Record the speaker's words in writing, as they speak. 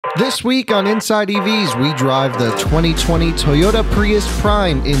This week on Inside EVs, we drive the 2020 Toyota Prius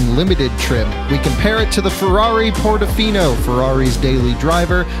Prime in limited trim. We compare it to the Ferrari Portofino, Ferrari's daily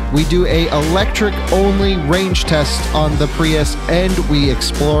driver. We do a electric-only range test on the Prius, and we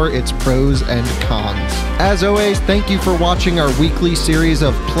explore its pros and cons. As always, thank you for watching our weekly series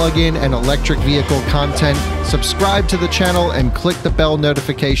of plug-in and electric vehicle content. Subscribe to the channel and click the bell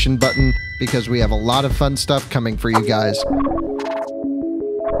notification button because we have a lot of fun stuff coming for you guys.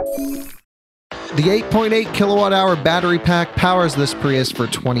 The 8.8 kilowatt-hour battery pack powers this Prius for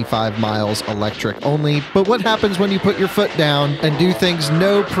 25 miles electric only, but what happens when you put your foot down and do things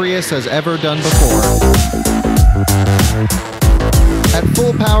no Prius has ever done before? At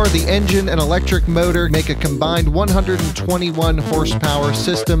full power, the engine and electric motor make a combined 121 horsepower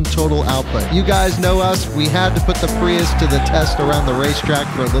system total output. You guys know us, we had to put the Prius to the test around the racetrack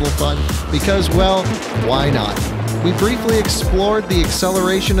for a little fun because, well, why not? We briefly explored the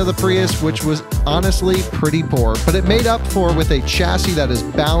acceleration of the Prius, which was honestly pretty poor, but it made up for with a chassis that is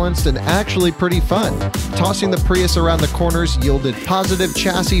balanced and actually pretty fun. Tossing the Prius around the corners yielded positive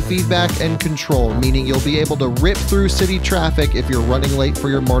chassis feedback and control, meaning you'll be able to rip through city traffic if you're running late for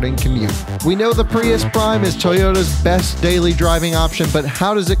your morning commute. We know the Prius Prime is Toyota's best daily driving option, but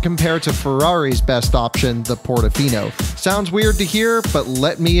how does it compare to Ferrari's best option, the Portofino? Sounds weird to hear, but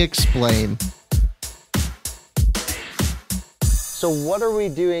let me explain. So what are we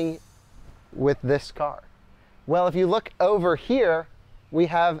doing with this car? Well, if you look over here, we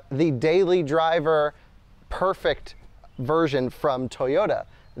have the daily driver perfect version from Toyota,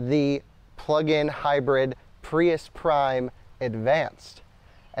 the plug-in hybrid Prius Prime Advanced.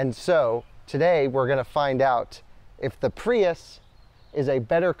 And so today we're going to find out if the Prius is a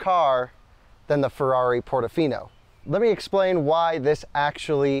better car than the Ferrari Portofino. Let me explain why this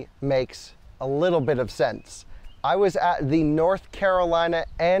actually makes a little bit of sense. I was at the North Carolina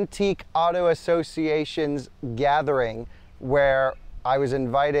Antique Auto Association's gathering where I was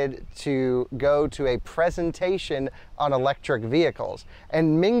invited to go to a presentation on electric vehicles.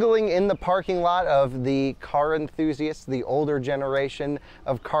 And mingling in the parking lot of the car enthusiasts, the older generation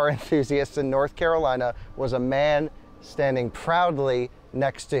of car enthusiasts in North Carolina, was a man standing proudly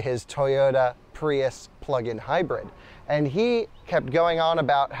next to his Toyota Prius plug-in hybrid. And he kept going on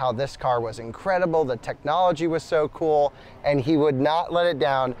about how this car was incredible, the technology was so cool, and he would not let it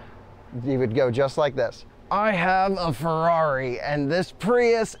down. He would go just like this. I have a Ferrari, and this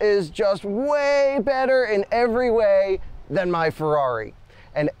Prius is just way better in every way than my Ferrari.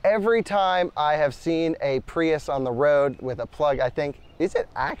 And every time I have seen a Prius on the road with a plug, I think, is it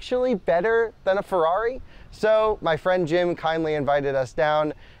actually better than a Ferrari? So my friend Jim kindly invited us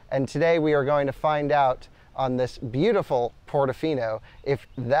down, and today we are going to find out on this beautiful Portofino if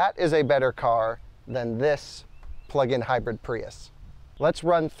that is a better car than this plug-in hybrid Prius. Let's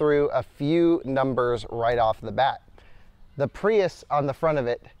run through a few numbers right off the bat. The Prius on the front of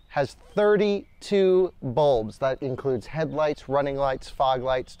it has 32 bulbs. That includes headlights, running lights, fog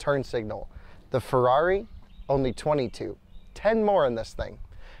lights, turn signal. The Ferrari, only 22. 10 more in this thing.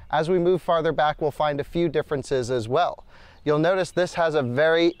 As we move farther back, we'll find a few differences as well. You'll notice this has a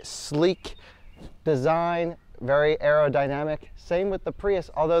very sleek design, very aerodynamic. Same with the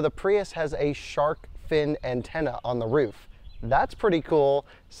Prius, although the Prius has a shark fin antenna on the roof. That's pretty cool,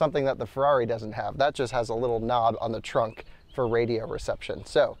 something that the Ferrari doesn't have. That just has a little knob on the trunk for radio reception.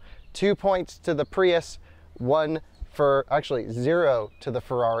 So 2 points to the Prius, 0 to the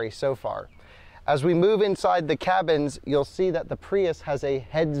Ferrari so far. As we move inside the cabins, you'll see that the Prius has a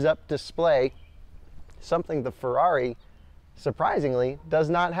heads-up display, something the Ferrari, surprisingly, does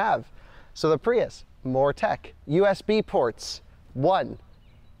not have. So the Prius, more tech. USB ports, 1,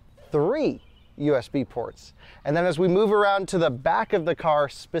 3 USB ports. And then as we move around to the back of the car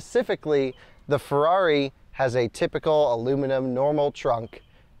specifically, the Ferrari has a typical aluminum normal trunk,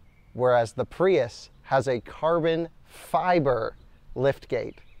 whereas the Prius has a carbon fiber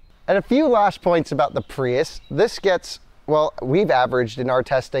liftgate. And a few last points about the Prius. This gets, well, we've averaged in our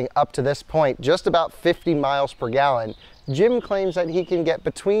testing up to this point just about 50 miles per gallon. Jim claims that he can get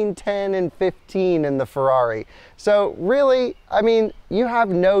between 10 and 15 in the Ferrari. So really, I mean, you have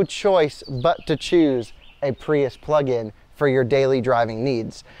no choice but to choose a Prius plug-in for your daily driving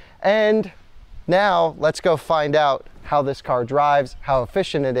needs. And now let's go find out how this car drives, how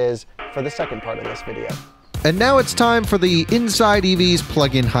efficient it is for the second part of this video. And now it's time for the Inside EVs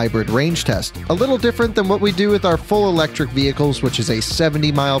plug-in hybrid range test. A little different than what we do with our full electric vehicles, which is a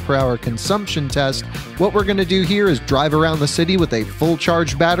 70 mile per hour consumption test. What we're going to do here is drive around the city with a full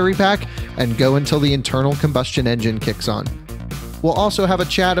charged battery pack and go until the internal combustion engine kicks on. We'll also have a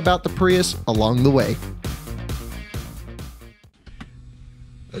chat about the Prius along the way.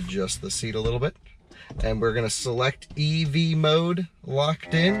 adjust the seat a little bit. And we're gonna select EV mode,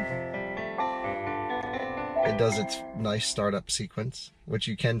 locked in. It does its nice startup sequence, which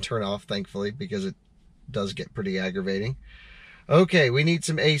you can turn off, thankfully, because it does get pretty aggravating. Okay, we need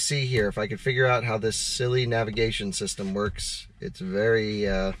some AC here. If I could figure out how this silly navigation system works, it's very,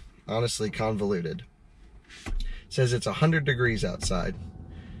 honestly convoluted. It says it's 100 degrees outside.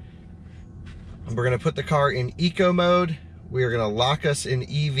 And we're gonna put the car in eco mode. We are gonna lock us in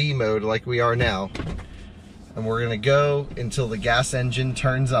EV mode like we are now. And we're gonna go until the gas engine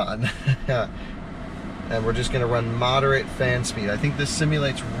turns on. And we're just gonna run moderate fan speed. I think this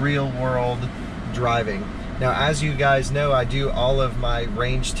simulates real world driving. Now, as you guys know, I do all of my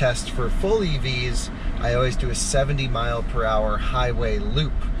range tests for full EVs. I always do a 70-mile-per-hour highway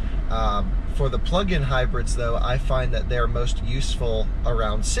loop. For the plug-in hybrids, though, I find that they're most useful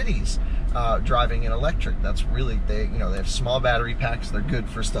around cities, driving in electric. That's really, they have small battery packs. They're good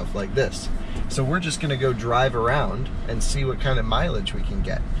for stuff like this. So we're just gonna go drive around and see what kind of mileage we can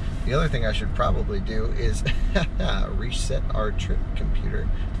get. The other thing I should probably do is reset our trip computer.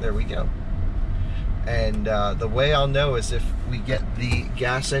 There we go. And the way I'll know is if we get the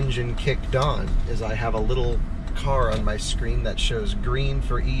gas engine kicked on is I have a little car on my screen that shows green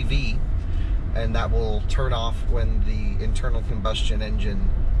for EV, and that will turn off when the internal combustion engine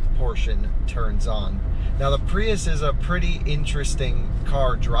portion turns on. Now, the Prius is a pretty interesting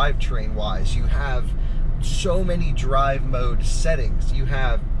car drivetrain wise. You have so many drive mode settings. You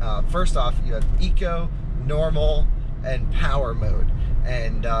have, first off, you have eco, normal, and power mode.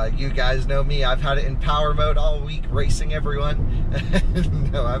 And you guys know me, I've had it in power mode all week, racing everyone.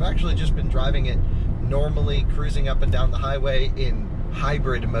 No, I've actually just been driving it normally, cruising up and down the highway in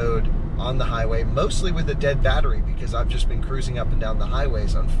hybrid mode on the highway, mostly with a dead battery, because I've just been cruising up and down the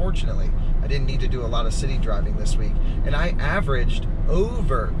highways. Unfortunately, I didn't need to do a lot of city driving this week, and I averaged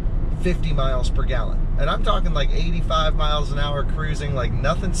over 50 miles per gallon. And I'm talking like 85 miles an hour cruising, like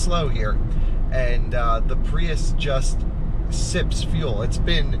nothing slow here. And the Prius just sips fuel. It's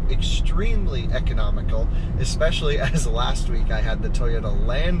been extremely economical, especially as last week I had the Toyota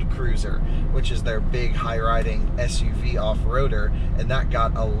Land Cruiser, which is their big high-riding SUV off-roader, and that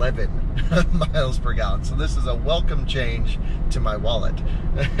got 11 miles per gallon. So this is a welcome change to my wallet.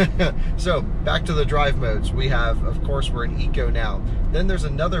 So back to the drive modes. We have, of course, we're in eco now. Then there's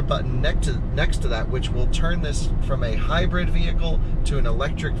another button next to that, which will turn this from a hybrid vehicle to an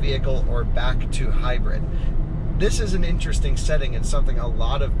electric vehicle or back to hybrid. This is an interesting setting and something a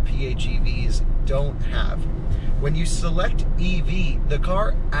lot of PHEVs don't have. When you select EV, the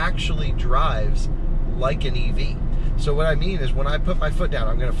car actually drives like an EV. So what I mean is when I put my foot down,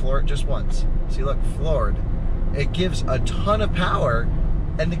 I'm gonna floor it just once. See, look, floored. It gives a ton of power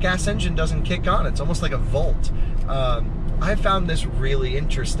and the gas engine doesn't kick on. It's almost like a Volt. I found this really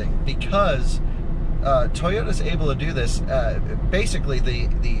interesting because Toyota's able to do this. Basically,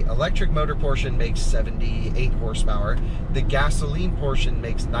 the electric motor portion makes 78 horsepower. The gasoline portion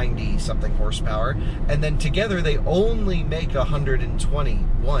makes 90-something horsepower. And then together, they only make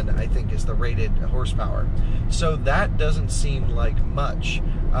 121, I think, is the rated horsepower. So that doesn't seem like much.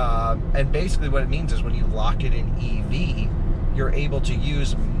 And basically what it means is when you lock it in EV, you're able to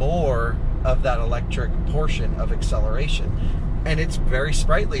use more of that electric portion of acceleration. And it's very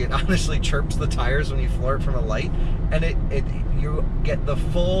sprightly. It honestly chirps the tires when you floor it from a light, and you get the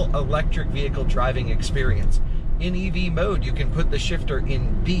full electric vehicle driving experience. In EV mode, you can put the shifter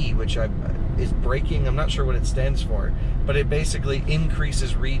in B, which is braking. I'm not sure what it stands for, but it basically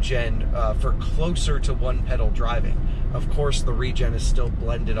increases regen for closer to one pedal driving. Of course, the regen is still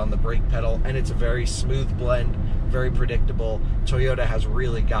blended on the brake pedal, and it's a very smooth blend, very predictable. Toyota has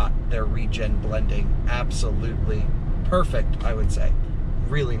really got their regen blending absolutely perfect, I would say.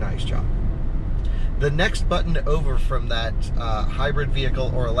 Really nice job. The next button over from that hybrid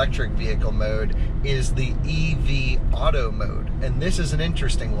vehicle or electric vehicle mode is the EV auto mode. And this is an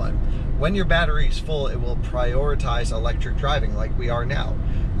interesting one. When your battery is full, it will prioritize electric driving like we are now.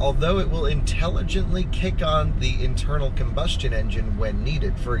 Although it will intelligently kick on the internal combustion engine when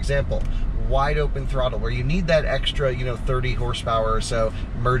needed. For example, wide open throttle where you need that extra 30 horsepower or so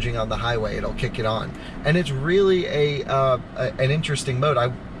merging on the highway, it'll kick it on. And it's really an interesting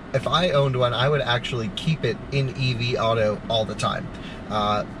mode. If I owned one, I would actually keep it in EV auto all the time.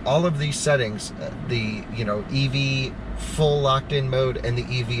 All of these settings, the EV full locked in mode and the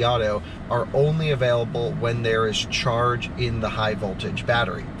EV auto, are only available when there is charge in the high voltage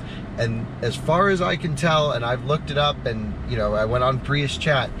battery. And as far as I can tell, and I've looked it up, and I went on Prius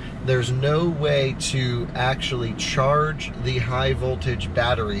chat, there's no way to actually charge the high voltage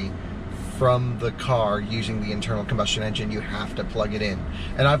battery from the car using the internal combustion engine, you have to plug it in.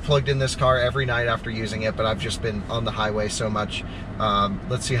 And I've plugged in this car every night after using it, but I've just been on the highway so much.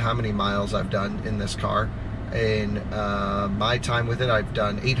 Let's see how many miles I've done in this car. In my time with it, I've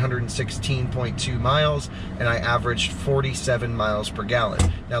done 816.2 miles, and I averaged 47 miles per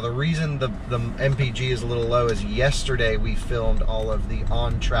gallon. Now, the reason the MPG is a little low is yesterday we filmed all of the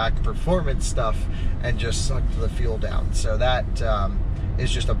on-track performance stuff and just sucked the fuel down. So that is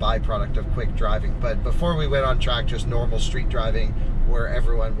just a byproduct of quick driving. But before we went on track, just normal street driving, where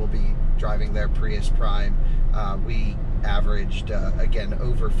everyone will be driving their Prius Prime, we averaged, again,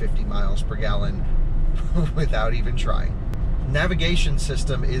 over 50 miles per gallon without even trying. Navigation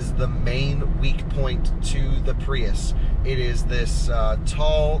system is the main weak point to the Prius. It is this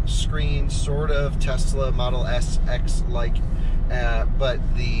tall screen, sort of Tesla Model S X-like, but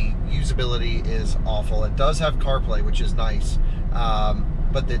the usability is awful. It does have CarPlay, which is nice,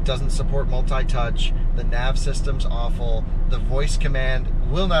 but it doesn't support multi-touch. The nav system's awful. The voice command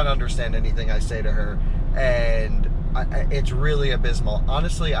will not understand anything I say to her, and it's really abysmal.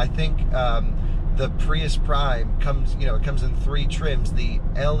 Honestly, I think the Prius Prime comes, it comes in 3 trims, the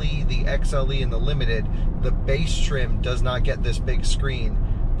LE, the XLE, and the Limited. The base trim does not get this big screen,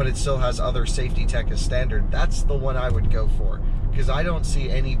 but it still has other safety tech as standard. That's the one I would go for, because I don't see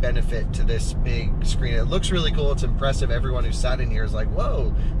any benefit to this big screen. It looks really cool, it's impressive. Everyone who sat in here is like,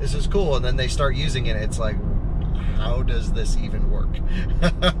 whoa, this is cool. And then they start using it, it's like, how does this even work?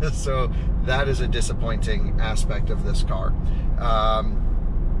 So that is a disappointing aspect of this car.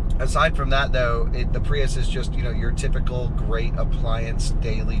 Aside from that, though, the Prius is just, your typical great appliance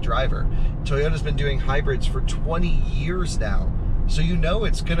daily driver. Toyota's been doing hybrids for 20 years now, so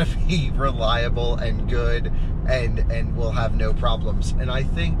it's going to be reliable and good and will have no problems. And I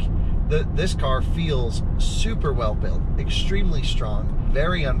think that this car feels super well built, extremely strong,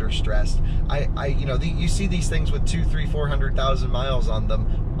 very under stress. You see these things with 200,000, 300,000, 400,000 miles on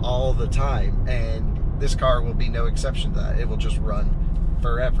them all the time, and this car will be no exception to that. It will just run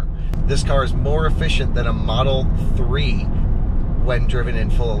forever. This car is more efficient than a Model 3 when driven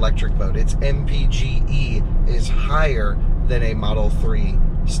in full electric mode. Its MPGe is higher than a Model 3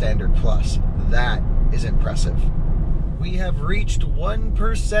 Standard Plus. That is impressive. We have reached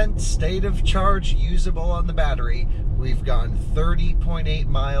 1% state of charge usable on the battery. We've gone 30.8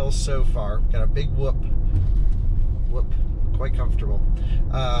 miles so far. Got a big whoop. Quite comfortable.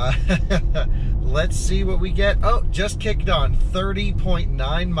 Let's see what we get. Oh, just kicked on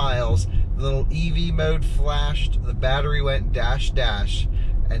 30.9 miles. The little EV mode flashed, the battery went dash,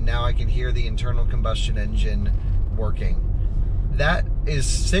 and now I can hear the internal combustion engine working. That is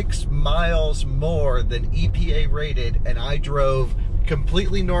 6 miles more than EPA rated, and I drove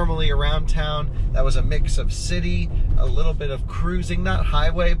completely normally around town. That was a mix of city, a little bit of cruising, not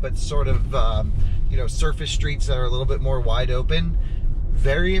highway, but sort of surface streets that are a little bit more wide open.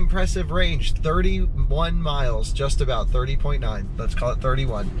 Very impressive range, 31 miles, just about 30.9, let's call it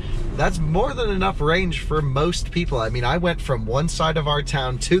 31. That's more than enough range for most people. I mean, I went from one side of our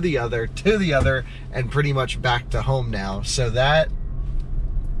town to the other, and pretty much back to home now. So that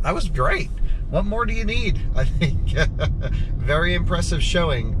was great. What more do you need? I think very impressive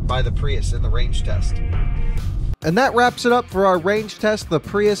showing by the Prius in the range test. And that wraps it up for our range test. The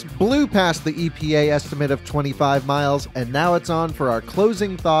Prius blew past the EPA estimate of 25 miles, and now it's on for our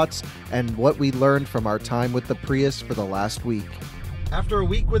closing thoughts and what we learned from our time with the Prius for the last week. After a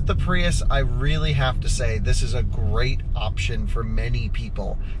week with the Prius, I really have to say this is a great option for many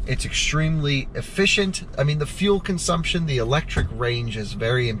people. It's extremely efficient. I mean, the fuel consumption, the electric range is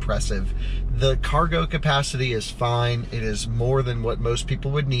very impressive. The cargo capacity is fine. It is more than what most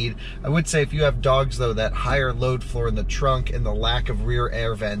people would need. I would say if you have dogs, though, that higher load floor in the trunk and the lack of rear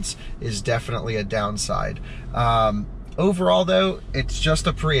air vents is definitely a downside. Overall, though, it's just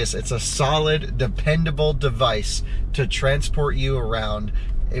a Prius. It's a solid, dependable device to transport you around.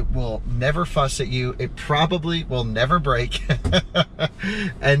 It will never fuss at you. It probably will never break.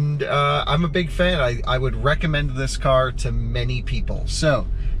 And I'm a big fan. I would recommend this car to many people. So,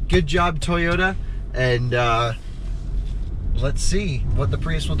 good job, Toyota. And let's see what the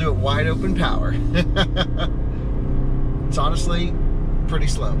Prius will do at wide open power. It's honestly pretty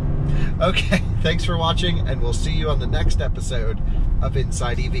slow. Okay, thanks for watching, and we'll see you on the next episode of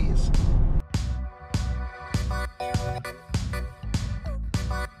Inside EVs.